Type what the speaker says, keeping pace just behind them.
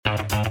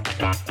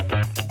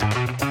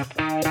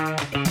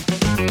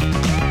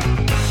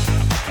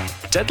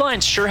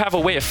Deadlines sure have a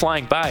way of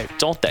flying by,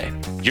 don't they?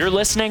 You're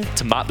listening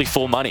to Motley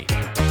Fool Money.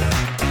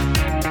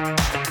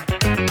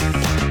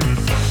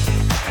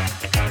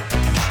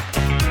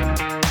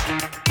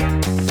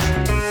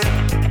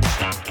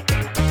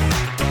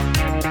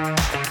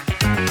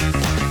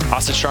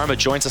 Asit Sharma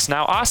joins us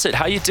now. Asit,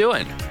 how you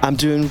doing? I'm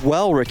doing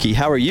well, Ricky.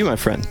 How are you, my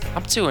friend?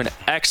 I'm doing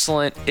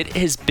excellent. It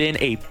has been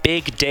a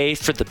big day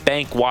for the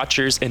bank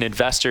watchers and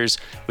investors,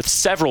 with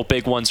several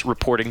big ones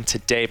reporting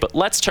today. But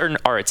let's turn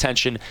our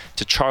attention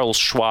to Charles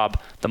Schwab,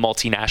 the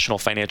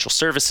multinational financial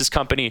services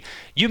company.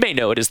 You may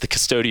know it as the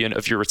custodian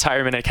of your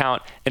retirement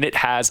account, and it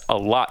has a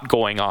lot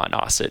going on,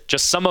 Asit.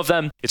 Just some of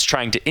them: it's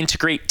trying to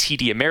integrate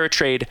TD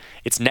Ameritrade.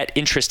 Its net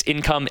interest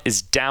income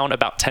is down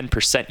about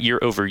 10% year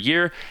over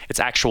year. Its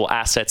actual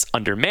assets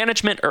under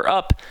management are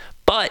up,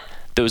 but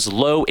those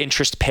low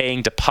interest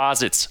paying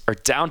deposits are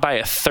down by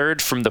a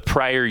third from the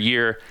prior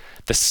year.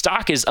 The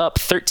stock is up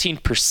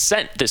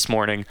 13% this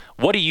morning.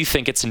 What do you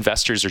think its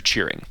investors are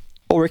cheering?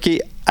 Well,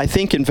 Ricky, I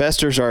think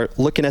investors are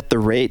looking at the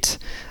rate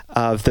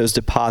of those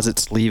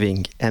deposits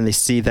leaving, and they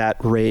see that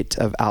rate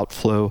of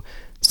outflow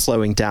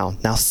slowing down.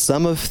 Now,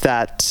 some of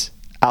that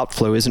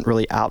outflow isn't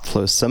really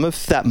outflow. Some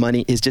of that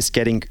money is just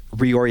getting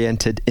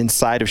reoriented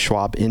inside of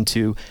Schwab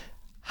into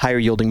higher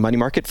yielding money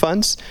market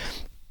funds.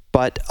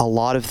 But a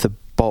lot of the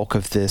bulk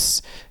of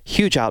this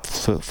huge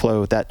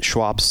outflow that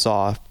Schwab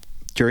saw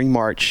during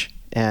March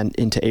and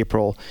into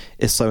April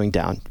is slowing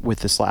down with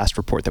this last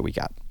report that we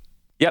got.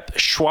 Yep,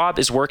 Schwab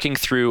is working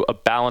through a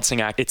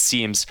balancing act, it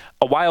seems.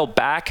 A while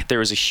back, there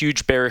was a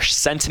huge bearish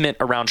sentiment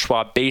around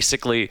Schwab,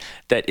 basically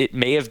that it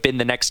may have been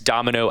the next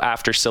domino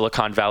after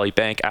Silicon Valley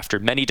Bank, after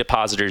many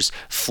depositors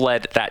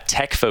fled that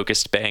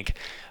tech-focused bank.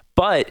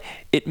 But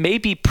it may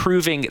be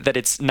proving that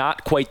it's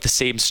not quite the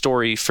same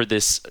story for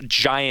this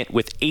giant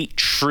with $8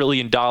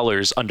 trillion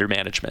under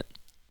management.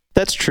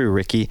 That's true,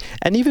 Ricky.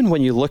 And even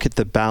when you look at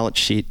the balance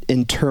sheet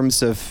in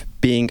terms of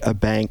being a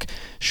bank,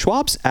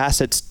 Schwab's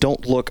assets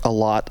don't look a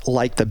lot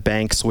like the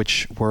banks,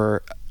 which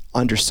were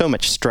under so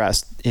much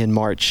stress in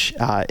March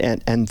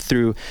and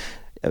through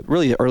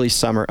really the early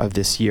summer of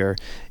this year.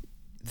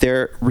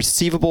 Their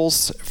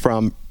receivables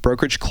from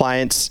brokerage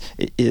clients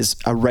is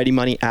a ready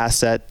money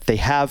asset. They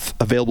have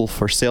available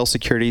for sale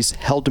securities,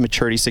 held to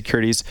maturity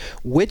securities,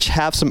 which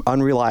have some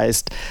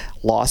unrealized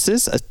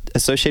losses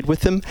associated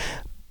with them,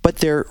 but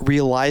they're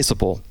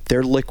realizable.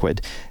 They're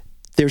liquid.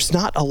 There's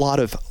not a lot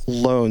of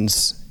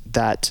loans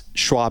that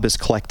Schwab is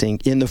collecting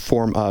in the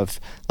form of,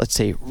 let's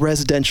say,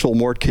 residential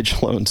mortgage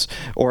loans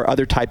or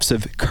other types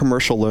of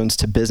commercial loans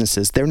to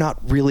businesses. They're not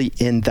really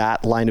in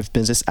that line of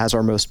business, as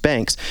are most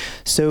banks.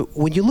 So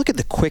when you look at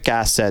the quick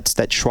assets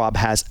that Schwab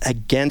has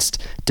against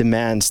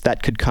demands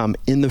that could come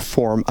in the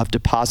form of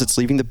deposits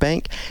leaving the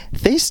bank,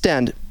 they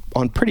stand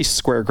on pretty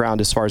square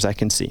ground as far as I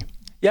can see.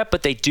 Yeah,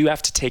 but they do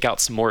have to take out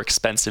some more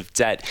expensive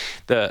debt.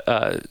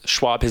 The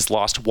Schwab has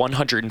lost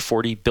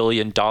 $140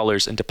 billion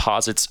in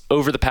deposits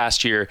over the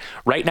past year.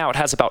 Right now, it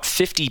has about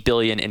 $50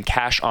 billion in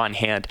cash on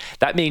hand.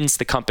 That means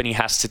the company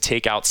has to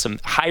take out some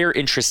higher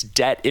interest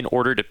debt in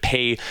order to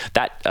pay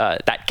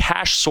that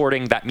cash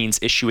sorting. That means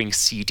issuing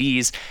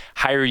CDs,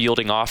 higher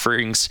yielding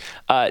offerings.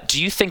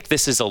 Do you think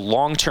this is a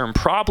long-term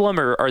problem,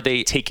 or are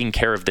they taking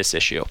care of this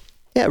issue?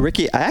 Yeah,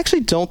 Ricky, I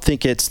actually don't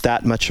think it's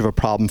that much of a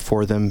problem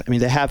for them. I mean,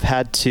 they have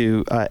had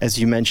to, as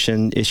you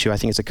mentioned, issue, I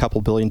think it's a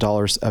couple $2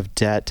 billion of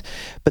debt.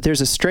 But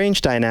there's a strange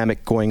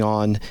dynamic going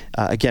on,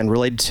 again,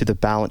 related to the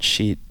balance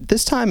sheet.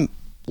 This time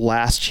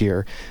last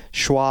year,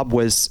 Schwab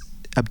was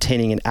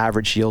obtaining an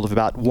average yield of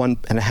about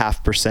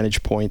 1.5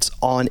 percentage points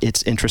on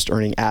its interest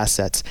earning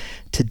assets.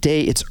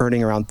 Today, it's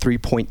earning around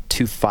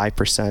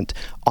 3.25%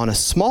 on a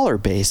smaller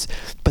base.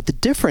 But the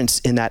difference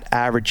in that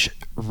average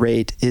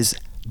rate is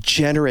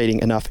generating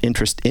enough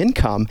interest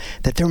income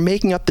that they're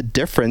making up the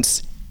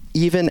difference,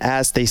 even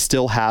as they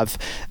still have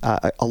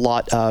a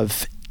lot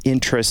of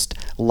interest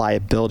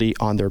liability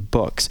on their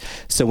books.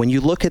 So when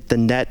you look at the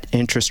net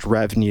interest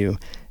revenue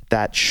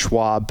that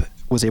Schwab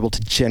was able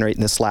to generate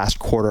in this last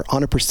quarter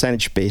on a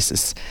percentage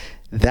basis,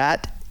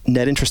 that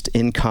net interest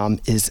income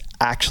is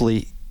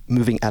actually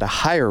moving at a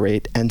higher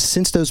rate. And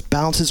since those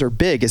balances are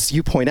big, as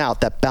you point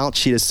out, that balance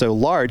sheet is so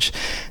large,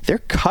 they're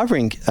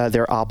covering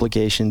their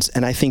obligations.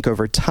 And I think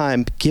over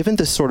time, given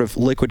the sort of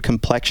liquid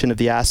complexion of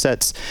the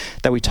assets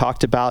that we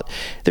talked about,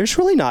 there's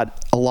really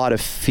not a lot of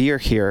fear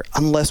here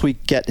unless we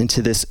get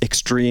into this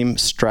extreme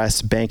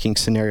stress banking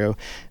scenario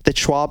that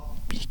Schwab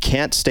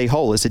can't stay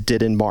whole as it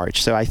did in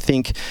March. So I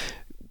think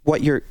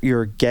what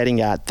you're getting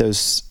at,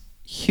 those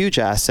huge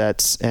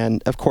assets,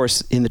 and of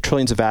course in the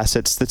trillions of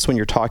assets, that's when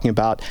you're talking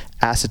about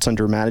assets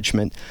under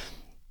management.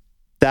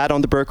 That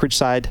on the brokerage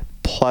side,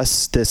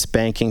 plus this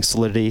banking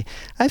solidity,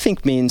 I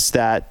think means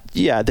that,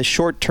 yeah, the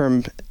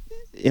short-term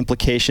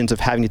implications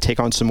of having to take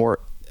on some more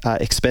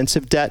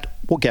expensive debt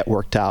will get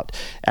worked out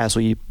as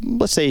we,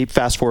 let's say,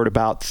 fast forward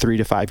about 3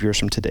 to 5 years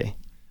from today.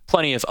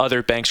 Plenty of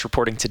other banks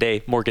reporting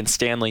today, Morgan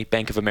Stanley,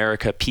 Bank of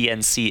America,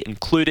 PNC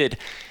included.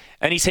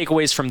 Any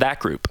takeaways from that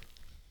group?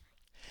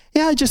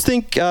 Yeah, I just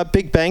think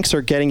big banks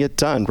are getting it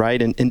done, right,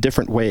 in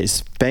different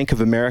ways. Bank of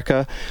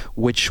America,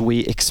 which we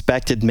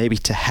expected maybe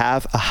to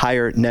have a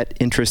higher net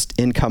interest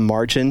income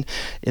margin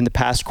in the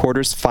past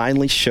quarters,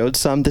 finally showed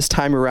some this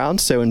time around,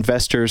 so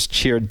investors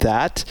cheered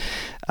that.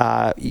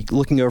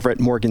 Looking over at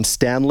Morgan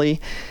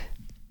Stanley,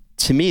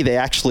 to me, they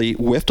actually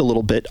whiffed a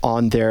little bit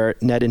on their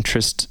net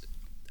interest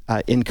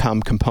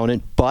income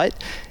component,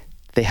 but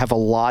they have a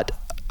lot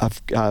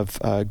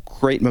of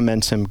great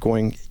momentum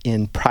going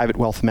in private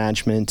wealth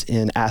management,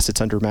 in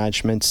assets under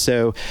management.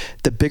 So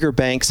the bigger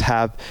banks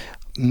have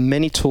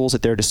many tools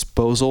at their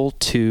disposal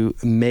to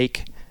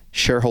make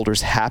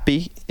shareholders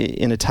happy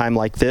in a time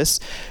like this.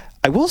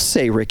 I will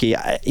say, Ricky,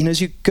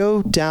 as you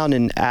go down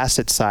in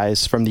asset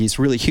size from these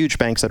really huge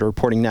banks that are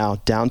reporting now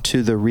down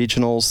to the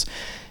regionals,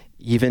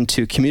 even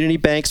to community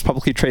banks,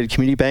 publicly traded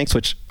community banks,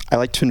 which I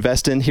like to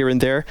invest in here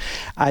and there,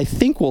 I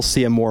think we'll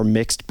see a more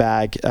mixed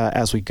bag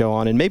as we go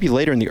on. And maybe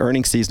later in the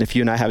earnings season, if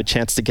you and I have a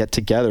chance to get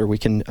together, we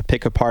can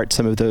pick apart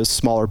some of those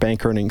smaller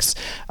bank earnings.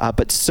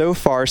 But so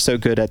far, so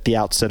good at the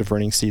outset of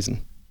earnings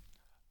season.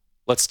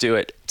 Let's do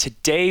it.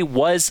 Today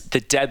was the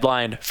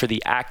deadline for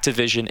the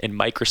Activision and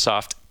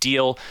Microsoft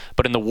deal,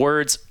 but in the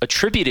words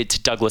attributed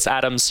to Douglas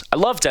Adams, I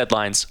love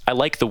deadlines. I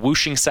like the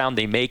whooshing sound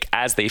they make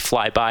as they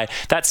fly by.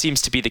 That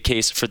seems to be the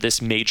case for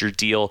this major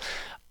deal.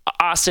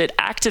 Asit,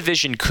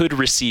 Activision could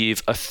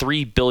receive a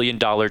 $3 billion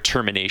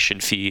termination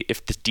fee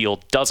if the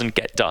deal doesn't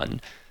get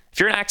done. If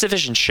you're an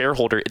Activision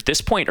shareholder, at this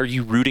point, are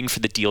you rooting for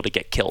the deal to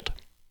get killed?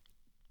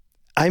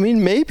 I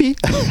mean, maybe.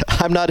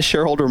 I'm not a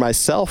shareholder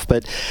myself,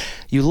 but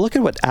you look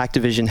at what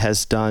Activision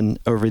has done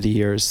over the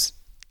years,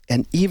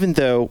 and even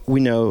though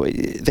we know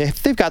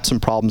they've got some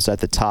problems at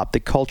the top, the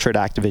culture at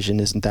Activision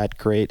isn't that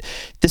great.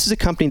 This is a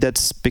company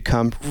that's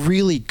become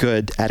really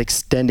good at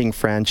extending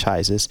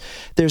franchises.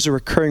 There's a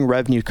recurring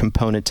revenue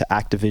component to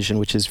Activision,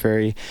 which is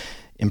very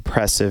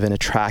impressive and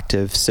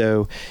attractive.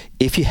 So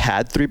if you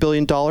had $3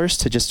 billion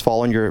to just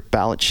fall on your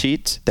balance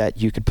sheet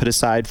that you could put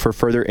aside for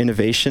further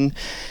innovation,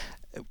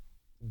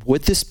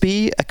 would this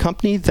be a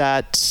company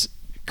that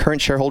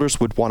current shareholders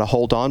would want to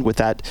hold on with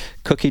that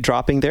cookie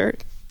dropping there?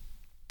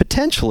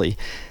 Potentially.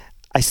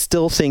 I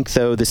still think,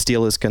 though, this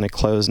deal is going to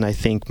close, and I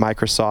think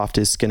Microsoft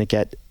is going to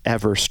get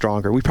ever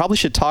stronger. We probably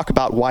should talk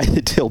about why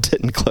the deal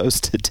didn't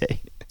close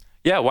today.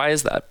 Yeah, why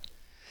is that?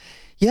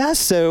 Yeah,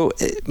 so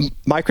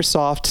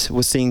Microsoft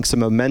was seeing some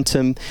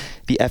momentum.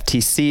 The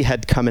FTC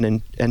had come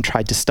in and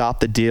tried to stop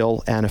the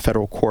deal, and a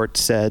federal court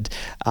said,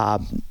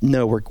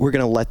 no, we're going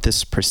to let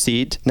this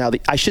proceed. Now,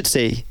 I should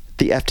say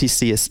the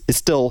FTC is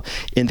still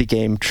in the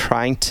game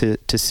trying to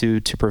sue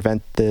to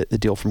prevent the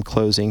deal from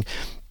closing.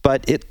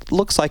 But it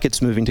looks like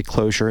it's moving to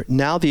closure.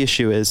 Now the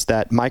issue is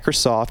that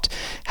Microsoft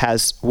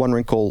has one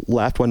wrinkle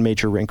left, one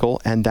major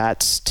wrinkle, and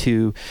that's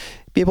to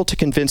be able to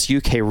convince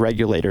UK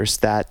regulators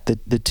that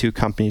the two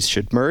companies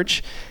should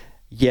merge.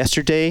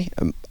 Yesterday,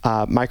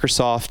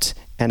 Microsoft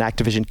and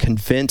Activision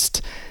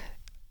convinced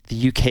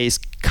the UK's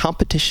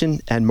Competition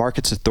and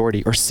Markets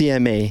Authority, or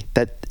CMA,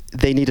 that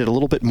they needed a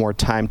little bit more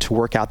time to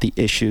work out the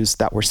issues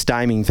that were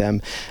stymieing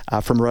them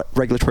from a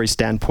regulatory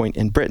standpoint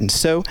in Britain.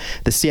 So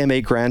the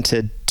CMA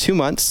granted 2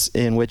 months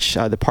in which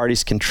the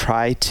parties can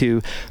try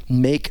to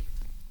make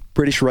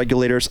British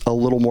regulators a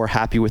little more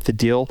happy with the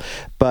deal,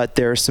 but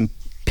there are some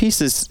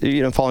pieces,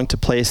 falling to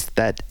place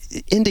that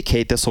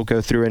indicate this will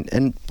go through.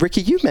 And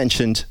Ricky, you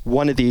mentioned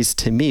one of these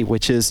to me,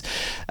 which is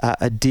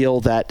a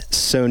deal that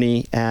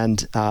Sony and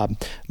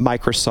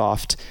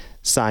Microsoft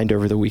signed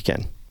over the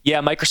weekend. Yeah,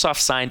 Microsoft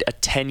signed a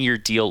 10-year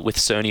deal with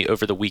Sony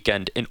over the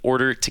weekend in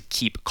order to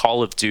keep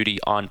Call of Duty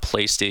on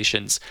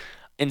PlayStations.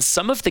 And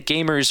some of the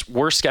gamers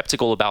were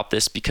skeptical about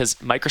this because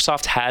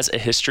Microsoft has a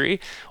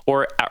history,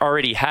 or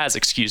already has,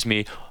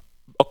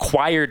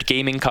 acquired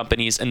gaming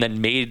companies and then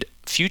made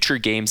future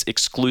games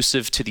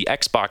exclusive to the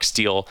Xbox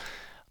deal.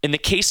 In the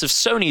case of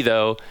Sony,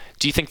 though,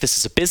 do you think this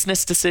is a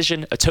business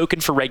decision, a token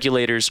for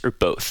regulators, or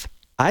both?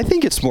 I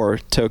think it's more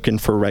token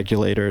for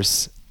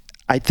regulators.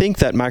 I think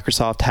that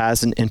Microsoft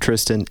has an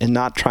interest in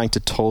not trying to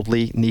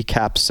totally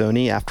kneecap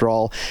Sony. After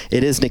all,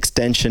 it is an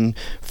extension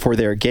for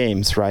their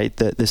games, right?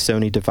 The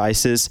Sony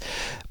devices.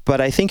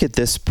 But I think at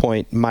this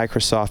point,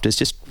 Microsoft is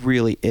just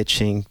really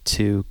itching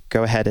to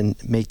go ahead and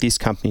make these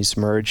companies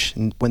merge.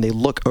 And when they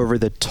look over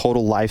the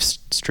total live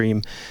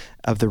stream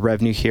of the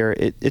revenue here,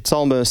 it's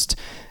almost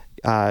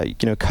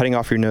cutting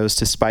off your nose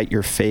to spite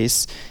your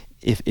face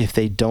if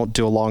they don't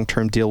do a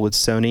long-term deal with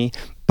Sony.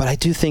 But I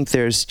do think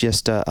there's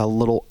just a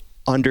little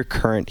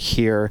undercurrent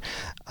here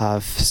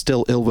of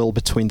still ill will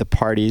between the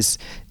parties.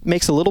 It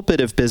makes a little bit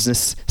of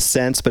business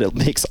sense, but it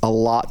makes a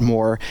lot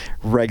more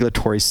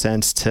regulatory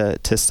sense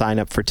to sign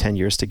up for 10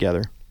 years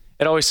together.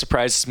 It always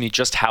surprises me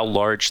just how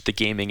large the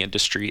gaming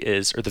industry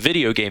is, or the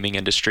video gaming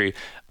industry.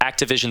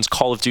 Activision's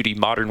Call of Duty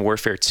Modern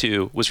Warfare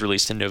 2 was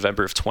released in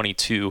November of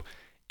 22.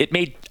 It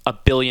made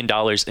 $1 billion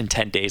in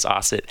 10 days,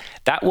 Asit.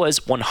 That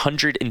was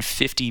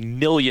 150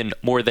 million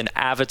more than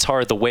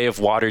Avatar: The Way of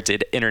Water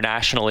did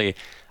internationally.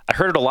 I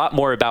heard a lot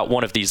more about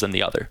one of these than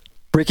the other.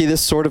 Ricky,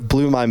 this sort of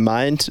blew my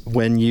mind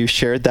when you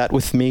shared that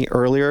with me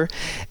earlier.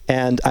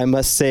 And I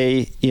must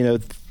say,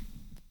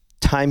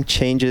 time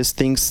changes,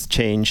 things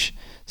change.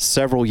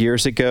 Several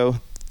years ago,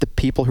 the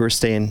people who are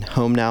staying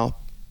home now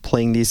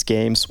playing these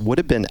games would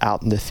have been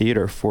out in the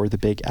theater for the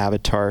big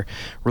Avatar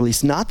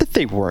release. Not that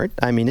they weren't.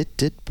 I mean, it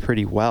did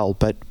pretty well,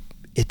 but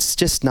it's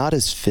just not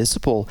as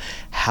visible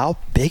how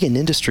big an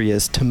industry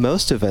is to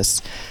most of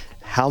us,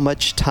 how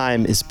much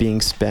time is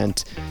being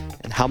spent,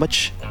 and how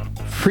much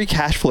free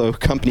cash flow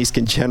companies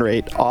can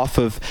generate off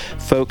of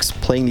folks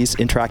playing these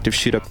interactive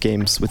shoot-up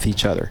games with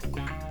each other.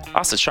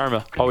 Asa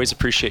Sharma, always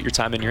appreciate your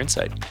time and your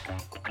insight.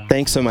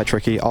 Thanks so much,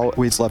 Ricky.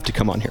 Always love to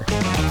come on here.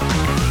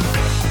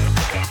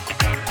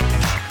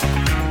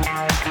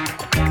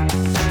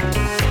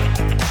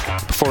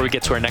 Before we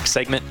get to our next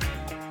segment,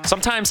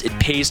 sometimes it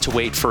pays to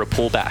wait for a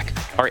pullback.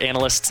 Our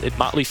analysts at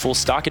Motley Fool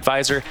Stock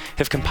Advisor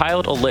have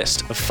compiled a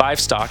list of 5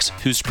 stocks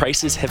whose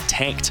prices have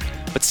tanked,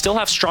 but still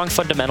have strong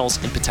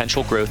fundamentals and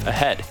potential growth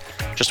ahead.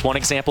 Just one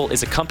example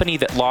is a company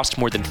that lost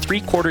more than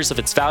 3/4 of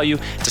its value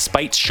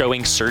despite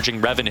showing surging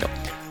revenue.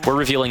 We're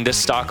revealing this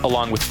stock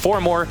along with 4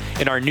 more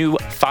in our new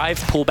 5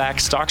 pullback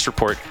stocks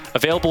report,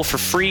 available for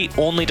free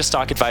only to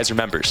Stock Advisor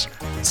members.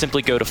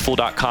 Simply go to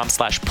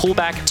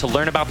fool.com/pullback to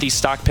learn about these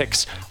stock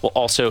picks. We'll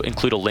also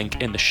include a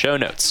link in the show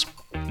notes.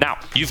 Now,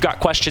 you've got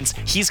questions,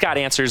 he's got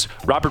answers.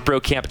 Robert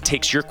Brokamp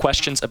takes your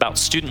questions about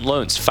student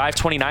loans,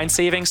 529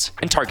 savings,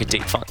 and target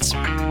date funds.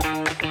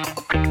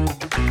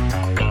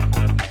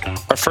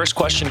 Our first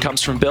question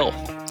comes from Bill.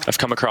 I've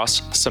come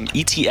across some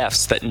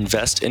ETFs that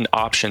invest in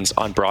options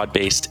on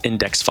broad-based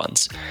index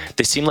funds.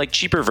 They seem like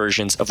cheaper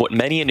versions of what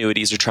many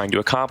annuities are trying to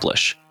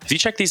accomplish. Have you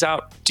checked these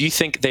out? Do you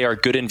think they are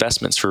good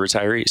investments for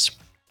retirees?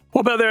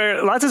 Well, Bill, there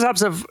are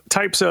lots of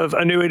types of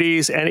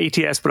annuities and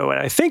ETFs, but what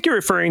I think you're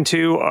referring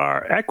to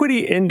are equity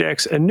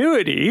index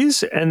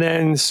annuities and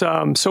then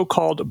some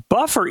so-called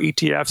buffer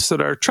ETFs that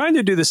are trying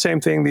to do the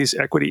same thing these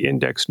equity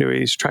index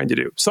annuities are trying to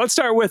do. So let's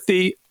start with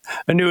the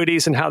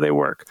annuities and how they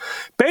work.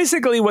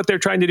 Basically, what they're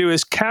trying to do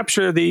is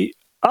capture the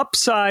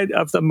upside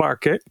of the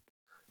market,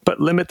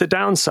 but limit the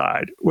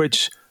downside,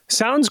 which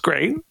sounds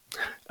great,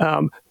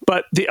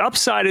 but the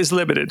upside is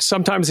limited.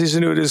 Sometimes these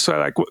annuities are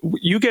like,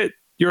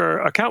 your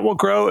account will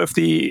grow if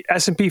the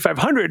S&P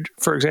 500,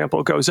 for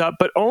example, goes up,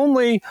 but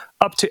only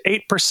up to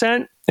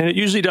 8%, and it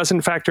usually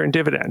doesn't factor in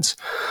dividends.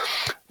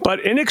 But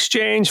in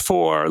exchange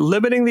for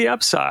limiting the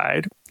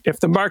upside,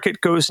 if the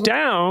market goes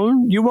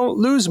down, you won't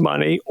lose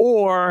money,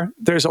 or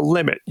there's a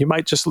limit. You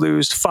might just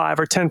lose 5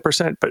 or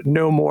 10%, but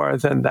no more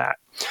than that.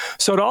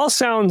 So it all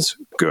sounds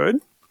good.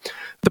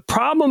 The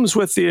problems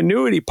with the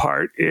annuity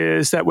part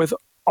is that with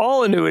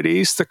all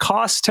annuities, the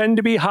costs tend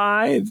to be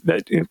high,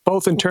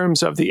 both in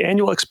terms of the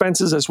annual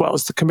expenses as well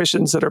as the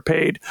commissions that are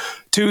paid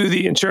to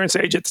the insurance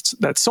agents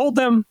that sold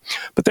them,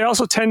 but they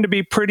also tend to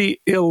be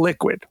pretty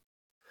illiquid.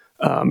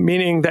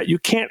 Meaning that you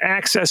can't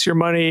access your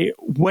money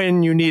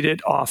when you need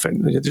it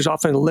often. There's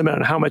often a limit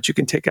on how much you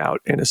can take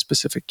out in a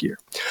specific year.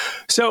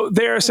 So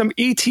there are some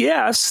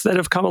ETFs that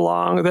have come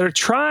along that are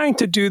trying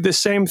to do the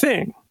same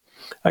thing.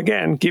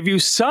 Again, give you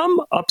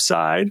some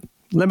upside,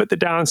 limit the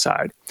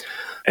downside.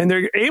 And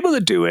they're able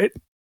to do it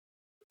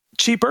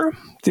cheaper.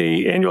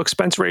 The annual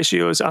expense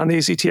ratios on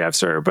these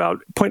ETFs are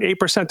about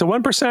 0.8% to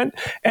 1%,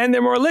 and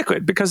they're more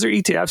liquid because they're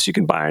ETFs. You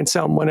can buy and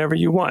sell them whenever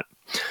you want.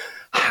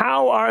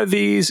 How are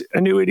these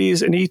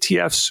annuities and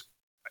ETFs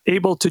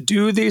able to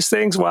do these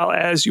things? Well,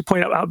 as you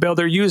point out, Bill,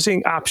 they're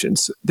using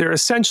options. They're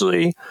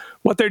essentially,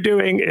 what they're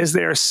doing is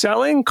they're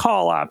selling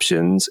call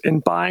options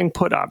and buying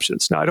put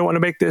options. Now, I don't want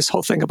to make this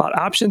whole thing about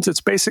options.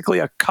 It's basically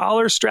a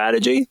collar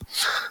strategy.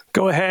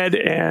 Go ahead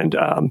and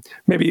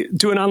maybe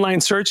do an online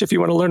search if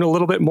you want to learn a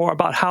little bit more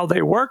about how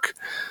they work.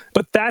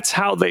 But that's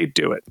how they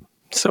do it.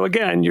 So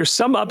again, you're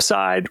some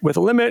upside with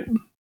a limit,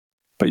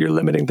 but you're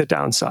limiting the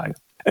downside.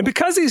 And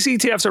because these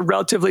ETFs are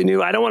relatively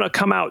new, I don't want to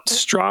come out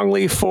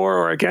strongly for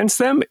or against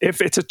them.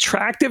 If it's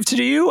attractive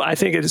to you, I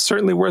think it is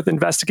certainly worth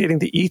investigating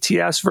the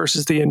ETFs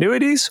versus the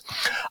annuities.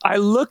 I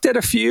looked at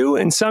a few,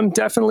 and some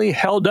definitely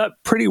held up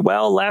pretty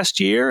well last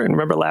year. And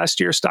remember, last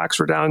year, stocks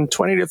were down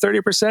 20 to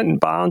 30%, and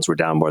bonds were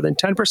down more than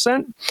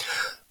 10%.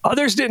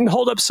 Others didn't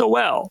hold up so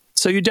well.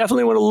 So you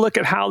definitely want to look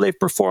at how they've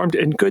performed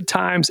in good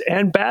times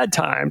and bad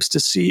times to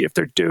see if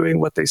they're doing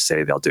what they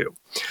say they'll do.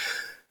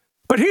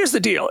 But here's the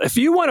deal. If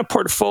you want a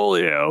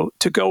portfolio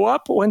to go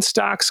up when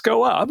stocks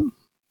go up,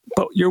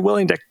 but you're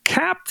willing to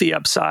cap the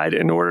upside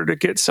in order to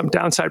get some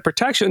downside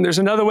protection, there's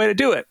another way to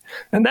do it.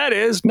 And that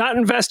is not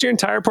invest your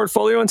entire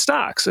portfolio in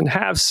stocks and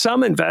have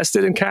some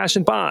invested in cash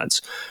and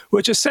bonds,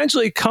 which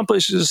essentially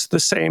accomplishes the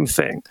same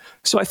thing.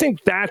 So I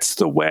think that's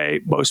the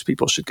way most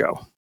people should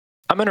go.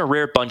 I'm in a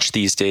rare bunch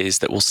these days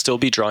that will still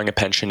be drawing a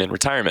pension in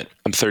retirement.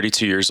 I'm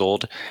 32 years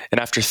old, and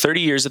after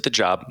 30 years at the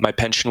job, my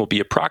pension will be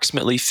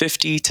approximately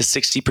 50 to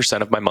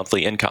 60% of my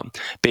monthly income,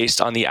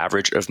 based on the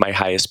average of my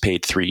highest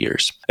paid 3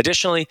 years.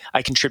 Additionally,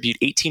 I contribute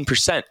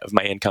 18% of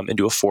my income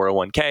into a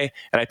 401k,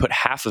 and I put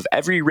half of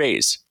every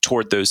raise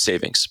toward those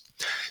savings.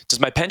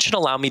 Does my pension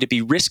allow me to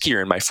be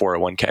riskier in my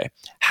 401k?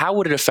 How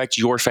would it affect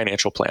your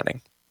financial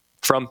planning?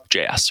 From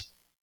JS.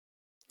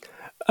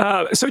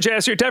 So,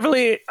 Jess, you're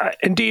definitely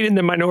indeed in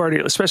the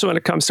minority, especially when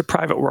it comes to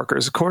private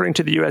workers. According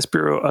to the U.S.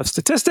 Bureau of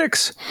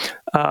Statistics,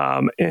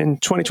 in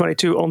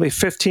 2022, only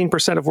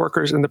 15% of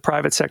workers in the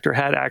private sector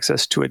had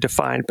access to a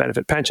defined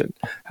benefit pension.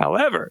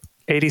 However,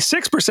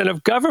 86%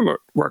 of government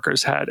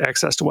workers had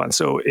access to one.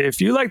 So if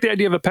you like the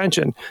idea of a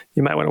pension,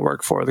 you might want to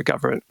work for the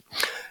government.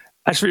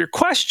 As for your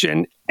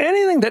question,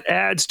 anything that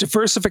adds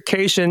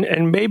diversification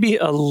and maybe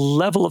a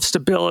level of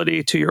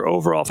stability to your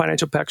overall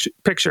financial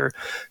picture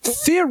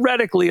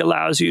theoretically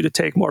allows you to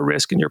take more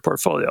risk in your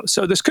portfolio.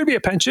 So this could be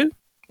a pension,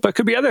 but it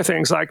could be other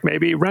things like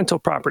maybe rental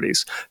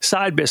properties,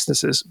 side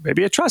businesses,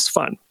 maybe a trust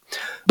fund.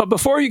 But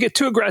before you get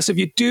too aggressive,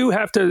 you do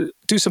have to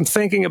do some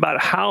thinking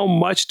about how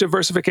much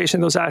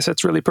diversification those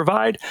assets really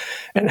provide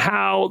and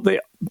how they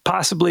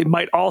possibly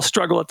might all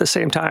struggle at the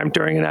same time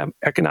during an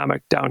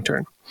economic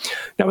downturn.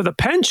 Now, with a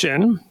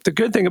pension, the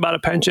good thing about a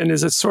pension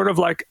is it's sort of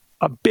like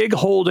a big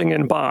holding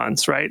in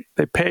bonds, right?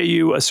 They pay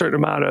you a certain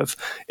amount of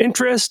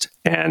interest,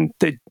 and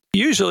they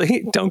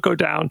usually don't go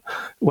down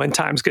when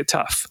times get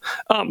tough.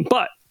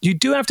 But you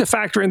do have to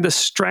factor in the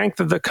strength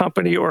of the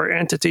company or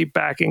entity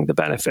backing the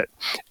benefit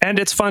and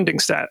its funding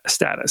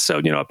status. So,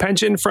 a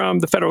pension from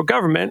the federal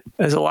government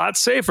is a lot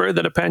safer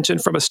than a pension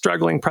from a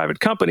struggling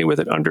private company with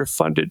an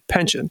underfunded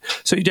pension.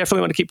 So you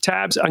definitely want to keep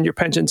tabs on your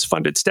pension's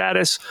funded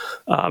status.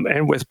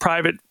 And with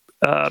private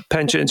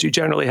pensions, you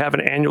generally have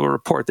an annual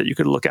report that you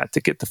could look at to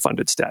get the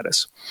funded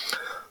status.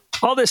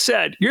 All this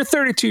said, you're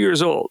 32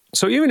 years old.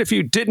 So even if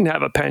you didn't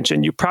have a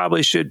pension, you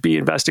probably should be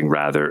investing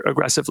rather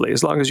aggressively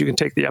as long as you can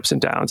take the ups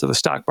and downs of the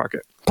stock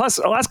market. Plus,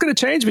 a lot's going to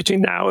change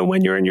between now and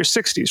when you're in your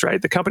 60s,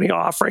 right? The company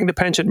offering the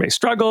pension may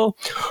struggle,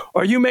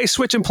 or you may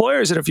switch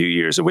employers in a few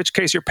years, in which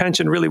case your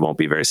pension really won't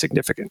be very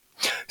significant.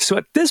 So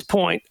at this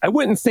point, I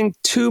wouldn't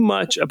think too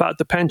much about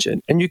the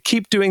pension, and you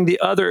keep doing the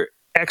other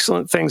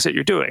excellent things that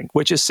you're doing,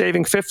 which is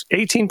saving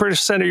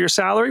 18% of your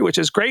salary, which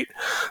is great.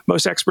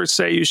 Most experts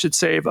say you should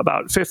save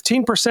about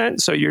 15%,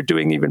 so you're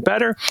doing even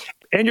better.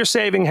 And you're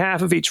saving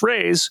half of each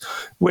raise,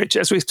 which,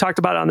 as we've talked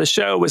about on the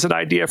show, was an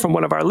idea from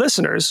one of our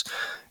listeners.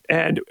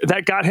 And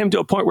that got him to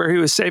a point where he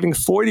was saving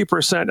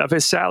 40% of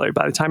his salary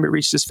by the time he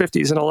reached his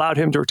 50s and allowed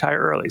him to retire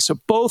early. So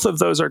both of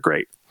those are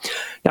great.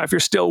 Now, if you're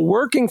still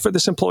working for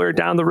this employer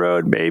down the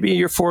road, maybe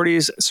your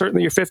 40s,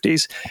 certainly your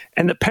 50s,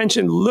 and the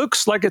pension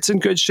looks like it's in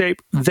good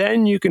shape,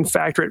 then you can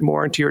factor it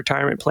more into your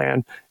retirement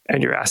plan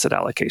and your asset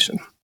allocation.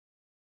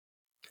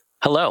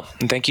 Hello,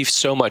 and thank you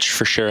so much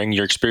for sharing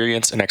your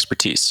experience and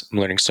expertise. I'm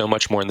learning so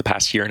much more in the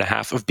past year and a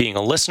half of being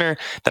a listener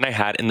than I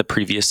had in the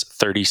previous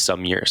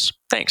 30-some years.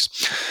 Thanks.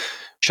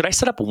 Should I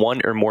set up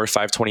one or more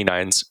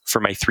 529s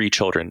for my 3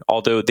 children,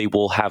 although they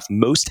will have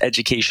most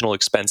educational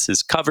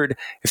expenses covered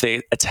if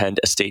they attend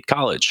a state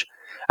college?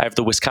 I have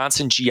the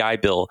Wisconsin GI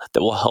Bill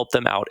that will help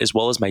them out, as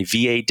well as my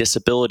VA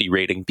disability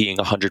rating being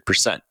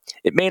 100%.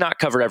 It may not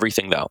cover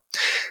everything, though,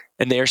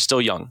 and they are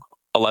still young,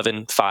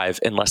 11, 5,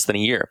 and less than a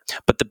year.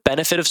 But the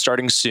benefit of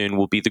starting soon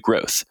will be the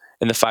growth,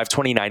 and the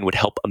 529 would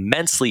help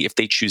immensely if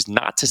they choose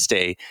not to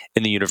stay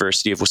in the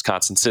University of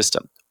Wisconsin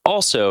system.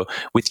 Also,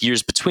 with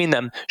years between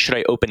them, should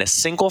I open a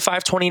single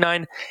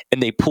 529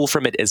 and they pull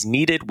from it as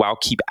needed while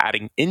keep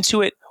adding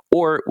into it,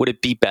 or would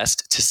it be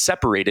best to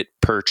separate it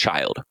per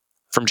child?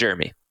 From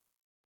Jeremy.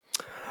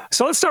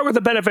 So let's start with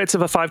the benefits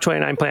of a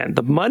 529 plan.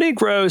 The money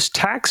grows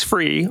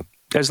tax-free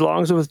as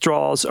long as the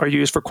withdrawals are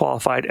used for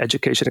qualified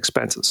education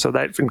expenses. So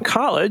that in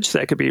college,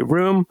 that could be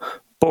room,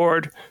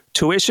 board,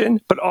 tuition,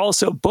 but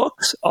also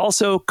books,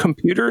 also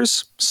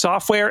computers,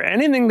 software,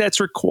 anything that's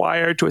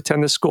required to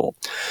attend the school.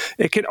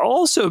 It can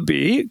also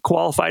be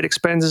qualified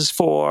expenses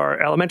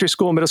for elementary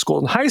school, middle school,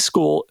 and high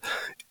school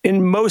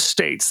in most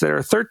states. There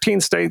are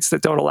 13 states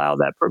that don't allow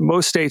that, but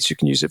most states you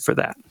can use it for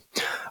that.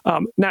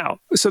 Now,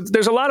 so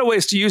there's a lot of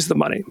ways to use the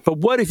money, but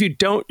what if you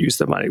don't use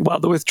the money?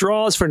 Well, the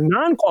withdrawals for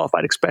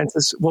non-qualified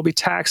expenses will be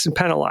taxed and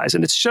penalized,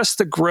 and it's just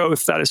the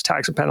growth that is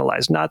taxed and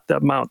penalized, not the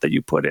amount that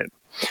you put in.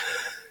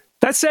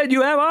 That said,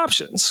 you have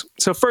options.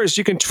 So first,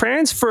 you can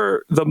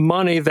transfer the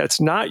money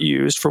that's not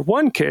used for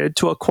one kid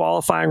to a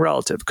qualifying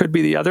relative. Could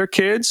be the other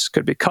kids,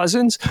 could be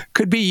cousins,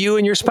 could be you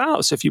and your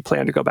spouse if you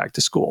plan to go back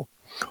to school.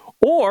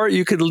 Or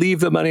you could leave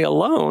the money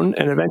alone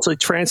and eventually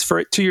transfer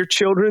it to your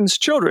children's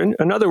children,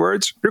 in other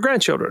words, your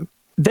grandchildren.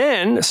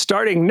 Then,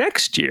 starting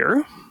next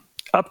year,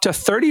 up to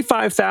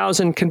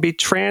 $35,000 can be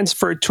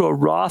transferred to a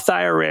Roth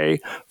IRA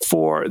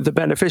for the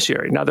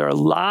beneficiary. Now, there are a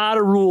lot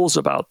of rules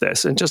about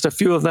this, and just a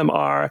few of them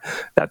are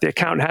that the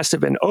account has to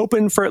have been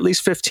open for at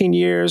least 15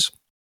 years.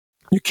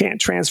 You can't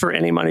transfer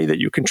any money that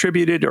you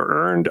contributed or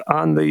earned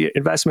on the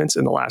investments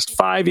in the last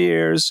 5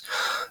 years.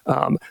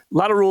 A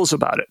lot of rules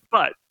about it,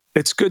 but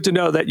it's good to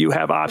know that you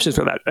have options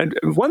for that. And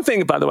one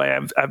thing, by the way,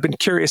 I've been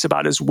curious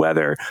about is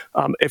whether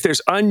if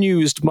there's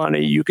unused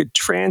money, you could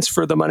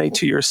transfer the money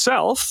to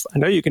yourself. I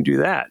know you can do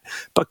that,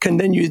 but can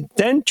then you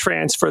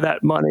transfer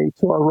that money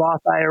to a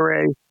Roth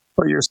IRA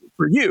for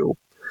you?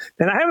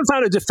 And I haven't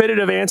found a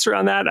definitive answer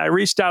on that. I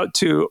reached out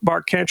to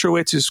Mark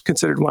Kantrowitz, who's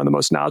considered one of the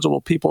most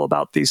knowledgeable people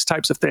about these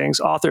types of things,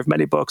 author of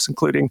many books,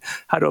 including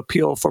How to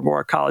Appeal for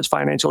More College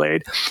Financial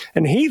Aid.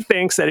 And he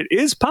thinks that it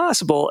is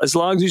possible as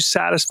long as you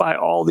satisfy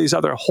all these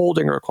other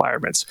holding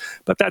requirements.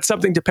 But that's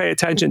something to pay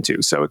attention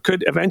to. So it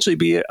could eventually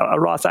be a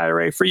Roth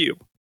IRA for you.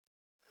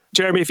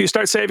 Jeremy, if you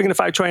start saving in a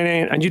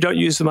 529 and you don't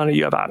use the money,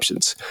 you have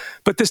options.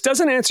 But this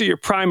doesn't answer your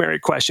primary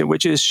question,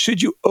 which is,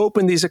 should you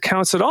open these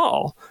accounts at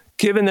all,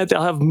 given that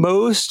they'll have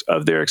most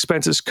of their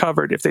expenses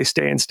covered if they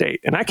stay in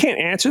state? And I can't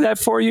answer that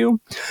for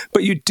you,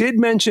 but you did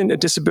mention a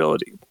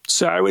disability.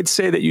 So I would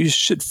say that you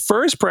should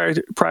first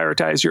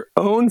prioritize your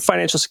own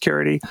financial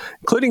security,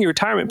 including your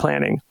retirement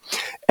planning,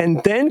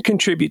 and then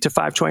contribute to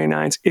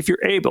 529s if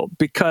you're able,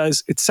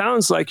 because it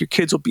sounds like your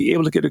kids will be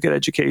able to get a good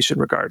education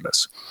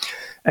regardless.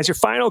 As your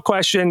final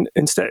question,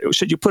 instead,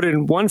 should you put it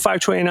in one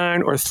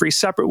 529 or three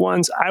separate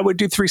ones? I would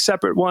do three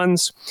separate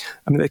ones.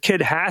 I mean, the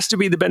kid has to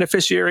be the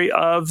beneficiary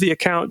of the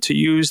account to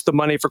use the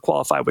money for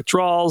qualified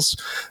withdrawals.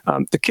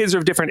 The kids are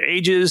of different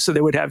ages, so they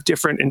would have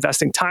different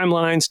investing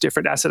timelines,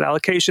 different asset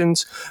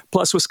allocations.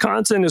 Plus,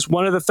 Wisconsin is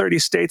one of the 30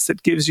 states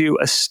that gives you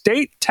a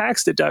state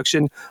tax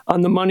deduction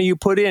on the money you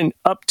put in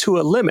up to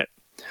a limit.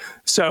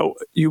 So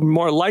you're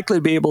more likely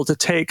to be able to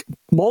take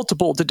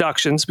multiple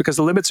deductions because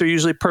the limits are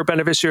usually per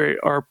beneficiary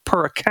or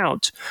per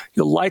account.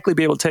 You'll likely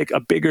be able to take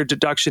a bigger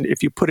deduction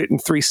if you put it in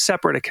three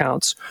separate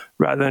accounts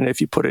rather than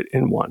if you put it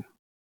in one.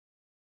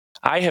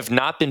 I have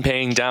not been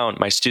paying down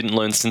my student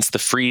loans since the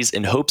freeze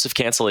in hopes of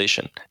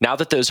cancellation. Now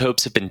that those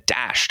hopes have been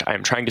dashed, I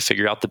am trying to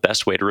figure out the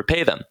best way to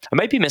repay them. I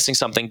might be missing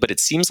something, but it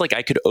seems like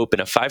I could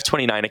open a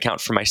 529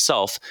 account for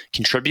myself,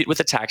 contribute with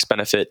a tax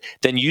benefit,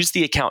 then use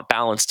the account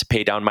balance to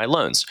pay down my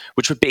loans,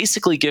 which would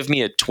basically give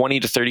me a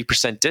 20 to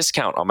 30%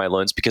 discount on my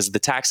loans because of the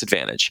tax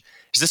advantage.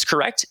 Is this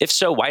correct? If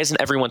so, why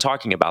isn't everyone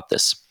talking about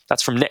this?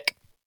 That's from Nick.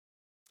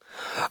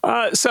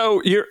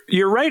 So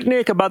you're right,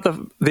 Nick, about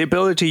the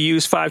ability to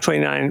use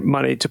 529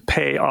 money to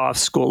pay off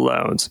school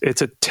loans.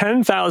 It's a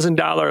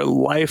 $10,000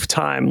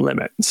 lifetime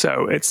limit.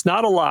 So it's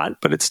not a lot,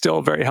 but it's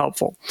still very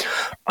helpful.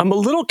 I'm a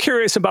little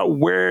curious about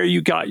where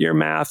you got your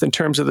math in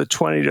terms of the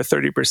 20 to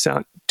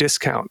 30%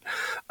 discount.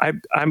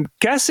 I'm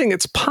guessing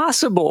it's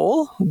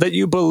possible that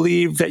you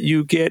believe that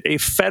you get a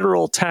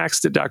federal tax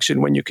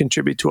deduction when you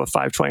contribute to a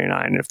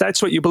 529. And if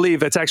that's what you believe,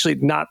 that's actually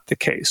not the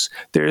case.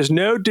 There is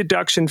no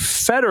deduction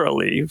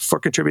federally for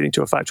contributing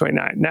to a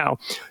 529. Now,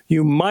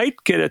 you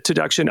might get a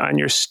deduction on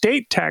your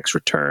state tax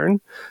return.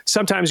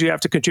 Sometimes you have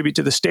to contribute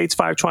to the state's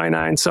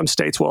 529. Some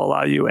states will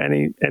allow you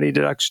any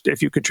deduction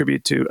if you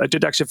contribute to a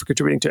deduction for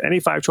contributing to any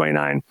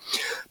 529.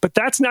 But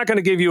that's not going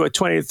to give you a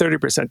 20 to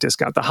 30%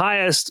 discount. The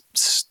highest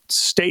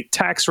state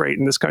tax rate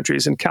in this country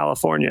is in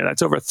California.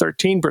 That's over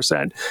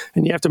 13%,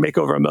 and you have to make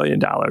over $1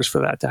 million for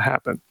that to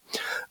happen.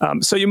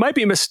 So you might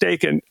be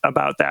mistaken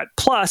about that.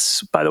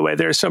 Plus, by the way,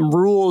 there's some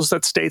rules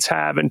that states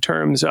have in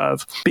terms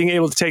of being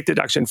able to take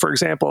deduction. For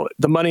example,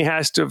 the money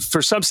has to,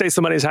 for some states,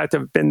 the money has to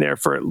have been there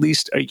for at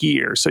least a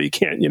year. So you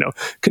can't,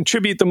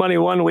 contribute the money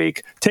one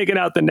week, take it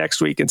out the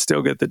next week, and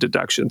still get the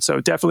deduction. So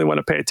definitely want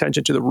to pay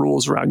attention to the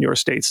rules around your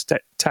state's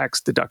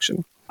tax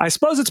deduction. I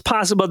suppose it's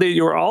possible that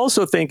you're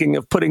also thinking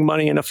of putting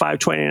money in a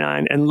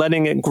 529 and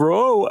letting it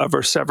grow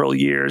over several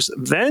years,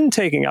 then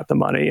taking out the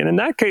money. And in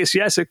that case,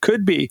 yes, it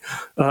could be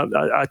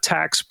a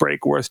tax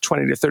break worth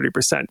 20 to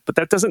 30%. But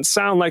that doesn't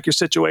sound like your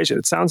situation.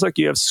 It sounds like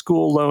you have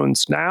school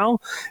loans now.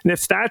 And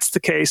if that's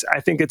the case, I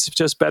think it's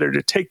just better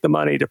to take the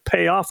money to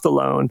pay off the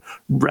loan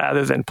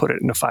rather than put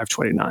it in a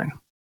 529.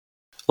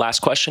 Last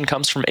question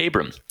comes from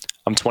Abram.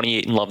 I'm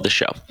 28 and love the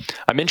show.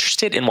 I'm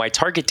interested in why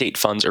target date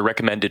funds are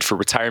recommended for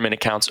retirement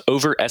accounts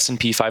over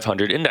S&P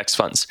 500 index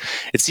funds.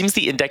 It seems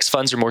the index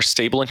funds are more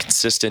stable and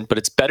consistent, but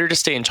it's better to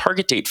stay in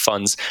target date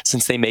funds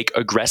since they make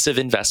aggressive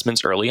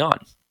investments early on.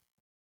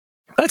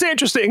 That's an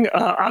interesting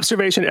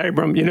observation,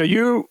 Abram.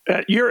 You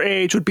at your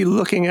age would be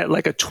looking at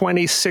like a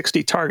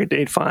 2060 target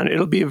date fund.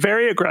 It'll be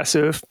very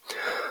aggressive.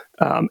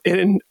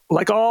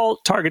 Like all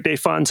target date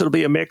funds, it'll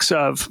be a mix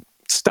of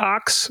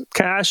stocks,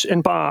 cash,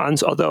 and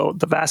bonds, although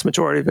the vast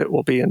majority of it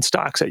will be in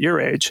stocks at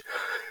your age.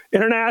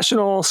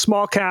 International,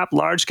 small cap,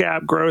 large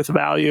cap, growth,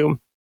 value.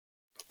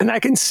 And I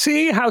can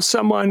see how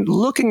someone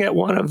looking at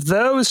one of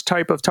those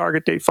type of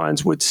target date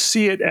funds would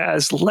see it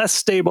as less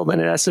stable than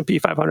an S&P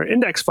 500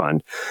 index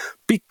fund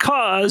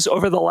because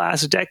over the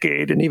last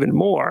decade and even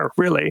more,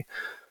 really,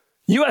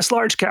 U.S.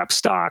 large cap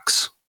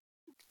stocks,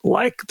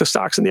 like the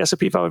stocks in the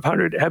S&P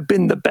 500, have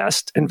been the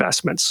best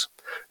investments.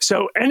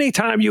 So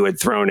anytime you had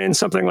thrown in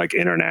something like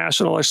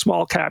international or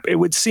small cap, it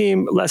would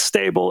seem less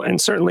stable and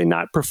certainly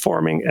not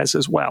performing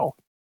as well.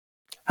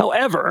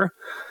 However,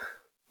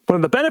 one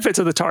of the benefits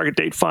of the target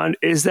date fund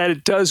is that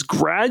it does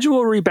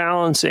gradual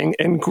rebalancing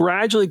and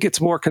gradually gets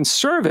more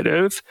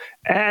conservative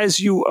as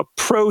you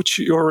approach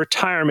your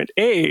retirement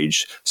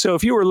age. So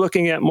if you were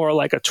looking at more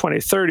like a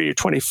 2030 or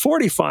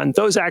 2040 fund,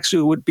 those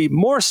actually would be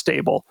more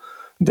stable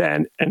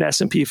than an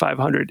S&P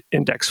 500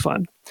 index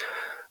fund.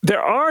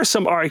 there are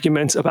some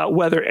arguments about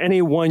whether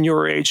anyone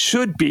your age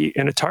should be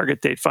in a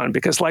target date fund,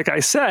 because like I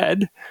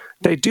said,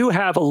 they do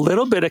have a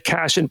little bit of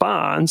cash and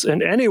bonds,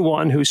 and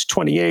anyone who's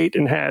 28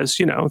 and has,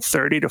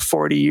 30 to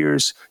 40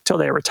 years till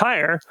they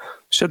retire,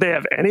 should they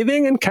have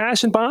anything in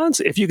cash and bonds?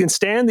 If you can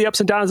stand the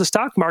ups and downs of the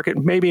stock market,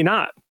 maybe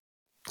not.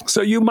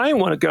 So you might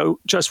want to go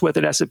just with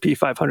an S&P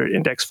 500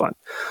 index fund.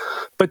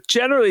 But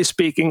generally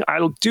speaking, I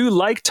do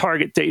like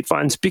target date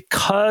funds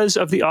because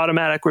of the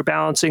automatic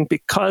rebalancing,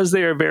 because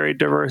they are very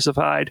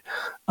diversified,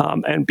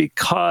 and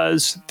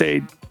because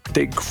they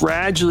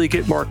gradually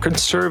get more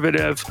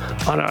conservative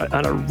on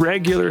a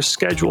regular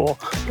schedule,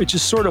 which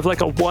is sort of like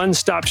a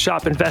one-stop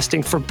shop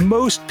investing for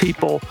most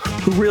people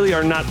who really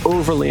are not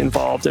overly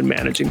involved in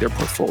managing their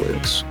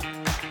portfolios.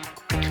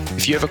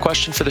 If you have a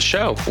question for the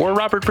show or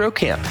Robert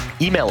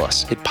Brokamp, email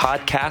us at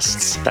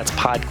podcasts, that's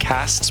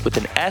podcasts with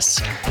an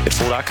S, at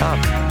Fool.com.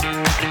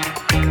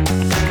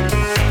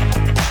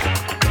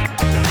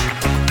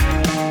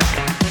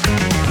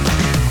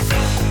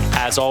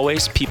 As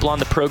always, people on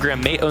the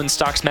program may own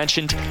stocks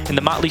mentioned, and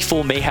the Motley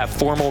Fool may have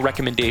formal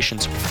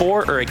recommendations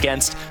for or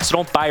against, so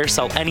don't buy or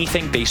sell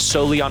anything based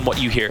solely on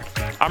what you hear.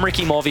 I'm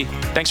Ricky Mulvey.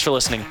 Thanks for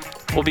listening.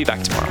 We'll be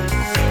back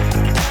tomorrow.